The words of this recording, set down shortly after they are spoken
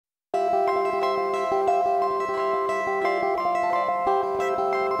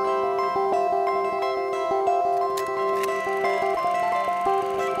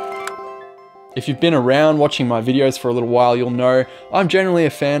If you've been around watching my videos for a little while, you'll know I'm generally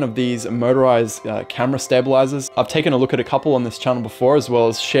a fan of these motorized camera stabilizers. I've taken a look at a couple on this channel before, as well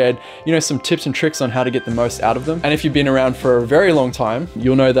as shared, some tips and tricks on how to get the most out of them. And if you've been around for a very long time,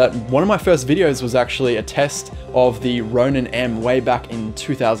 you'll know that one of my first videos was actually a test of the Ronin M way back in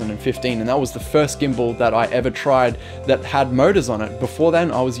 2015, and that was the first gimbal that I ever tried that had motors on it. Before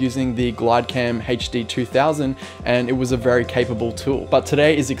then, I was using the Glidecam HD 2000, and it was a very capable tool. But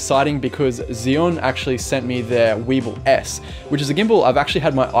today is exciting because Zhiyun actually sent me their Weebill S, which is a gimbal I've actually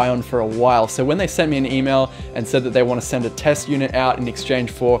had my eye on for a while. So when they sent me an email and said that they want to send a test unit out in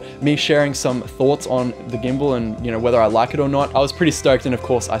exchange for me sharing some thoughts on the gimbal and whether I like it or not, I was pretty stoked, and of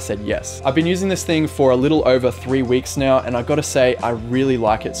course I said yes. I've been using this thing for a little over 3 weeks now, and I gotta say I really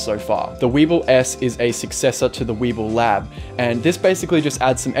like it so far. The Weebill S is a successor to the Weebill Lab, and this basically just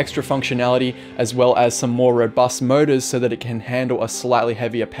adds some extra functionality as well as some more robust motors so that it can handle a slightly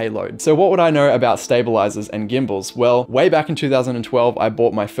heavier payload. So what would I know about stabilizers and gimbals? Well, way back in 2012, I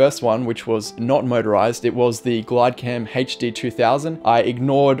bought my first one, which was not motorized. It was the Glidecam HD 2000. I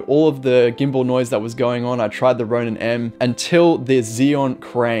ignored all of the gimbal noise that was going on. I tried the Ronin M until the Zhiyun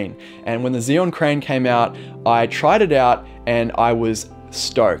crane. And when the Zhiyun crane came out, I tried it out and I was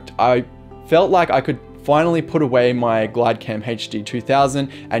stoked. I felt like I could finally put away my Glidecam HD 2000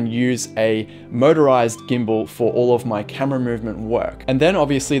 and use a motorized gimbal for all of my camera movement work. And then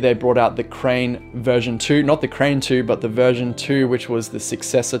obviously they brought out the Crane version 2, not the Crane 2, but the version 2, which was the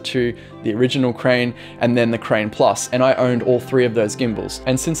successor to the original Crane, and then the Crane Plus. And I owned all 3 of those gimbals.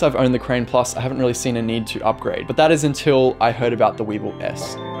 And since I've owned the Crane Plus, I haven't really seen a need to upgrade. But that is until I heard about the Weebill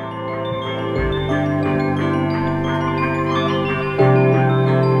S.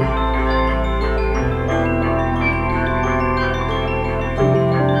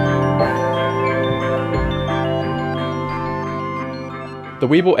 The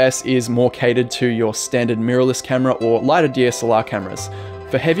Weebill S is more catered to your standard mirrorless camera or lighter DSLR cameras.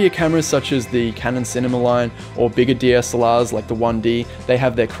 For heavier cameras such as the Canon Cinema line or bigger DSLRs like the 1D, they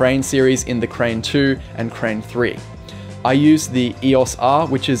have their Crane series in the Crane 2 and Crane 3. I use the EOS R,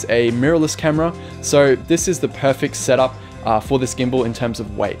 which is a mirrorless camera, so this is the perfect setup for this gimbal in terms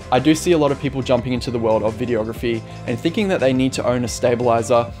of weight. I do see a lot of people jumping into the world of videography and thinking that they need to own a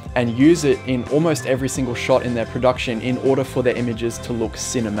stabilizer and use it in almost every single shot in their production in order for their images to look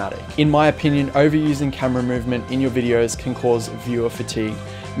cinematic. In my opinion, overusing camera movement in your videos can cause viewer fatigue,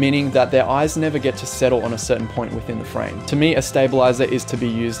 meaning that their eyes never get to settle on a certain point within the frame. To me, a stabilizer is to be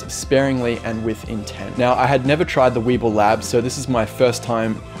used sparingly and with intent. Now, I had never tried the Weebill Lab, so this is my first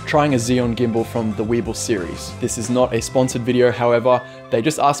time trying a Zhiyun gimbal from the Weebill series. This is not a sponsored video, however, they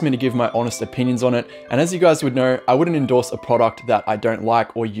just asked me to give my honest opinions on it, and as you guys would know, I wouldn't endorse a product that I don't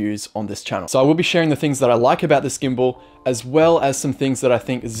like or use on this channel. So I will be sharing the things that I like about this gimbal, as well as some things that I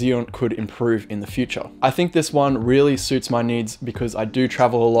think Zhiyun could improve in the future. I think this one really suits my needs because I do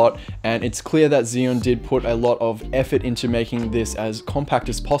travel a lot, and it's clear that Zhiyun did put a lot of effort into making this as compact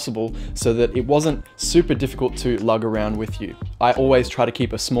as possible so that it wasn't super difficult to lug around with you. I always try to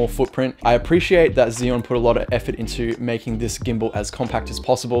keep a small footprint. I appreciate that Zhiyun put a lot of effort into making this gimbal as compact as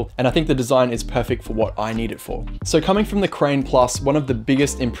possible, and I think the design is perfect for what I need it for. So coming from the Crane Plus, one of the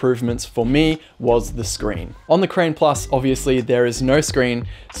biggest improvements for me was the screen. On the Crane Plus, obviously there is no screen,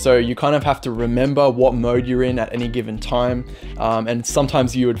 so you kind of have to remember what mode you're in at any given time, and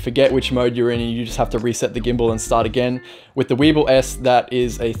sometimes you would forget which mode you're in and you just have to reset the gimbal and start again. With the Weebill S, that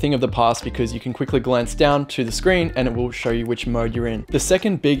is a thing of the past because you can quickly glance down to the screen and it will show you which mode you're in. The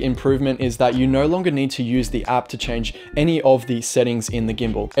second big improvement is that you no longer need to use the app to change any of the settings in the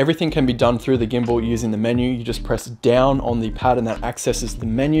gimbal. Everything can be done through the gimbal using the menu. You just press down on the pad and that accesses the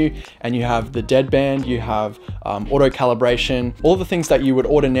menu, and you have the deadband, you have auto calibration, all the things that you would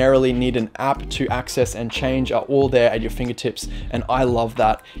ordinarily need an app to access and change are all there at your fingertips, and I love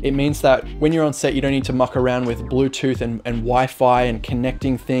that. It means that when you're on set, you don't need to muck around with Bluetooth and Wi-Fi and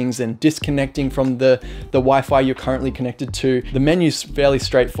connecting things and disconnecting from the Wi-Fi you're currently connected to. The menu's fairly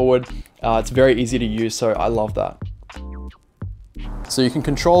straightforward. It's very easy to use, so I love that. So you can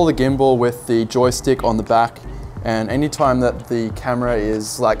control the gimbal with the joystick on the back, and anytime that the camera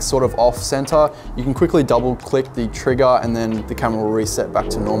is like sort of off center, you can quickly double click the trigger and then the camera will reset back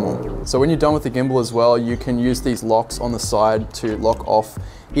to normal. So when you're done with the gimbal as well, you can use these locks on the side to lock off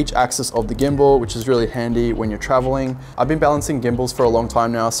each axis of the gimbal, which is really handy when you're traveling. I've been balancing gimbals for a long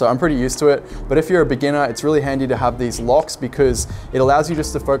time now, so I'm pretty used to it. But if you're a beginner, it's really handy to have these locks because it allows you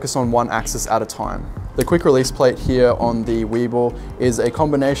just to focus on one axis at a time. The quick release plate here on the Weebill is a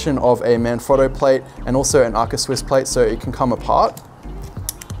combination of a Manfrotto plate and also an Arca Swiss plate, so it can come apart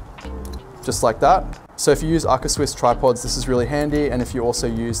just like that. So if you use Swiss tripods, this is really handy, and if you also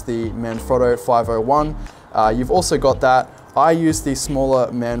use the Manfrotto 501, you've also got that. I use the smaller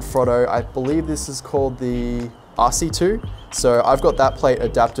Manfrotto, I believe this is called the RC2, so I've got that plate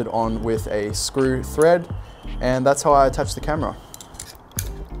adapted on with a screw thread, and that's how I attach the camera.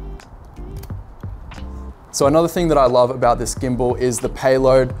 So another thing that I love about this gimbal is the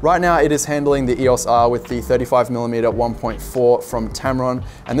payload. Right now it is handling the EOS R with the 35mm 1.4 from Tamron,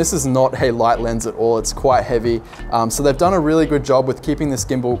 and this is not a light lens at all, it's quite heavy. So they've done a really good job with keeping this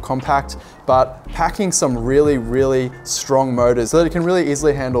gimbal compact, but packing some really strong motors so that it can really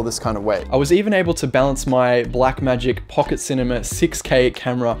easily handle this kind of weight. I was even able to balance my Blackmagic Pocket Cinema 6K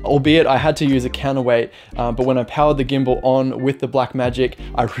camera, albeit I had to use a counterweight, but when I powered the gimbal on with the Blackmagic,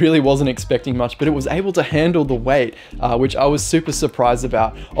 I really wasn't expecting much, but it was able to handle the weight, which I was super surprised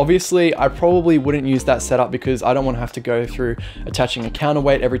about. Obviously, I probably wouldn't use that setup because I don't want to have to go through attaching a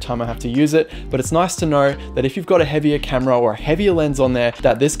counterweight every time I have to use it, but it's nice to know that if you've got a heavier camera or a heavier lens on there,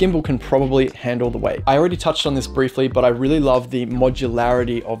 that this gimbal can probably handle the weight. I already touched on this briefly, but I really love the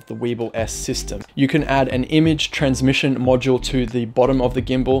modularity of the Weebill S system. You can add an image transmission module to the bottom of the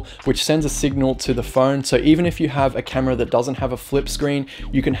gimbal, which sends a signal to the phone. So even if you have a camera that doesn't have a flip screen,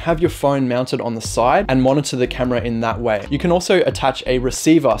 you can have your phone mounted on the side and monitor the camera in that way. You can also attach a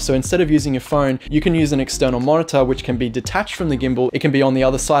receiver. So instead of using your phone, you can use an external monitor, which can be detached from the gimbal. It can be on the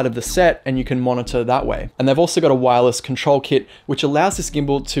other side of the set and you can monitor that way. And they've also got a wireless control kit, which allows this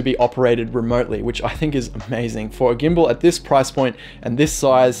gimbal to be operated remotely, which I think is amazing. For a gimbal at this price point and this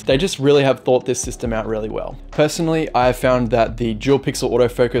size, they just really have thought this system out really well. Personally, I have found that the dual pixel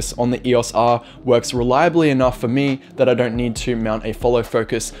autofocus on the EOS R works reliably enough for me that I don't need to mount a follow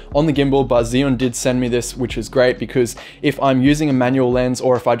focus on the gimbal, but Zhiyun did send me this, which is great because if I'm using a manual lens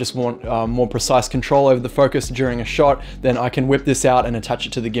or if I just want more precise control over the focus during a shot, then I can whip this out and attach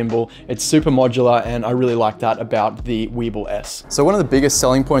it to the gimbal. It's super modular and I really like that about the Weebill S. So one of the biggest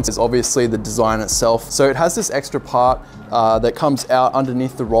selling points is obviously the design itself. So it has this extra part that comes out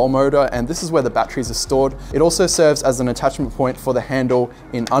underneath the roll motor, and this is where the batteries are stored. It also serves as an attachment point for the handle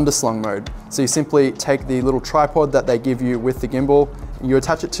in underslung mode. So you simply take the little tripod that they give you with the gimbal, you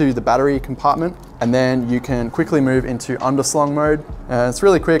attach it to the battery compartment, and then you can quickly move into underslung mode. It's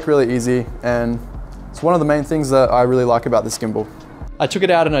really quick, really easy, and it's one of the main things that I really like about this gimbal. I took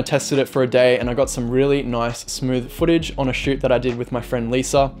it out and I tested it for a day and I got some really nice smooth footage on a shoot that I did with my friend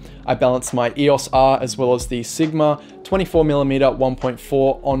Lisa. I balanced my EOS R as well as the Sigma 24mm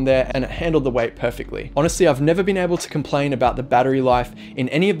 1.4 on there and it handled the weight perfectly. Honestly, I've never been able to complain about the battery life in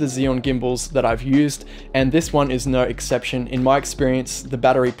any of the Zhiyun gimbals that I've used, and this one is no exception. In my experience, the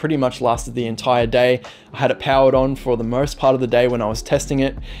battery pretty much lasted the entire day. I had it powered on for the most part of the day when I was testing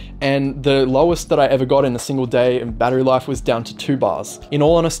it, and the lowest that I ever got in a single day in battery life was down to 2 bars. In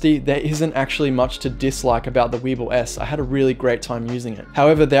all honesty, there isn't actually much to dislike about the Weebill S. I had a really great time using it.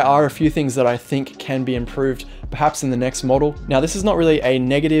 However, there are a few things that I think can be improved, perhaps in the next model. Now, this is not really a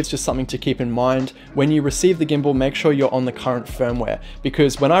negative, it's just something to keep in mind. When you receive the gimbal, make sure you're on the current firmware,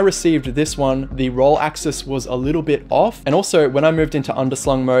 because when I received this one, the roll axis was a little bit off. And also when I moved into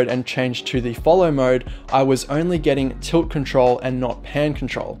underslung mode and changed to the follow mode, I was only getting tilt control and not pan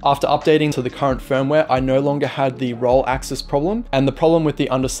control. After updating to the current firmware, I no longer had the roll axis problem, and the problem with the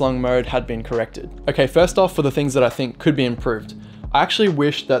underslung mode had been corrected. Okay, first off, for the things that I think could be improved. I actually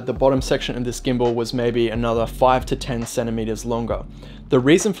wish that the bottom section of this gimbal was maybe another 5 to 10 centimeters longer. The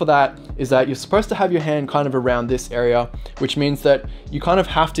reason for that is that you're supposed to have your hand kind of around this area, which means that you kind of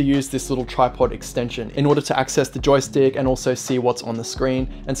have to use this little tripod extension in order to access the joystick and also see what's on the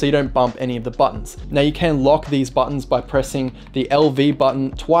screen, and so you don't bump any of the buttons. Now, you can lock these buttons by pressing the LV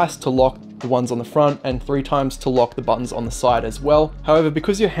button twice to lock the ones on the front and 3 times to lock the buttons on the side as well. However,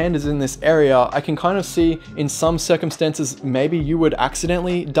 because your hand is in this area, I can kind of see in some circumstances maybe you would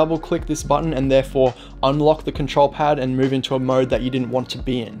accidentally double click this button and therefore unlock the control pad and move into a mode that you didn't want to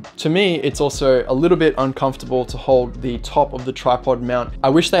be in. To me, it's also a little bit uncomfortable to hold the top of the tripod mount. I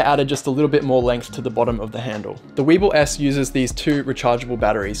wish they added just a little bit more length to the bottom of the handle. The Weebill S uses these 2 rechargeable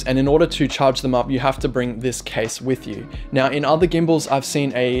batteries, and in order to charge them up, you have to bring this case with you. Now, in other gimbals, I've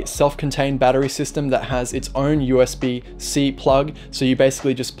seen a self-contained battery system that has its own USB-C plug, so you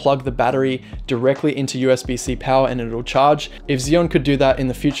basically just plug the battery directly into USB-C power and it'll charge. If Zhiyun could do that in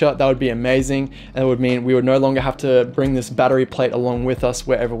the future, that would be amazing, and it would mean we would no longer have to bring this battery plate along with us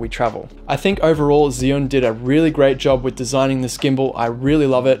wherever we travel. I think overall Zhiyun did a really great job with designing this gimbal. I really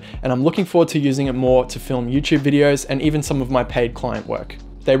love it, and I'm looking forward to using it more to film YouTube videos and even some of my paid client work.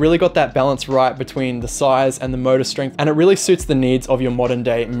 They really got that balance right between the size and the motor strength, and it really suits the needs of your modern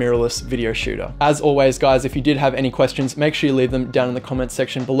day mirrorless video shooter. As always guys, if you did have any questions, make sure you leave them down in the comments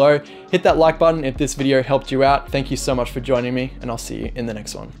section below. Hit that like button if this video helped you out. Thank you so much for joining me, and I'll see you in the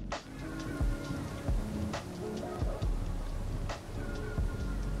next one.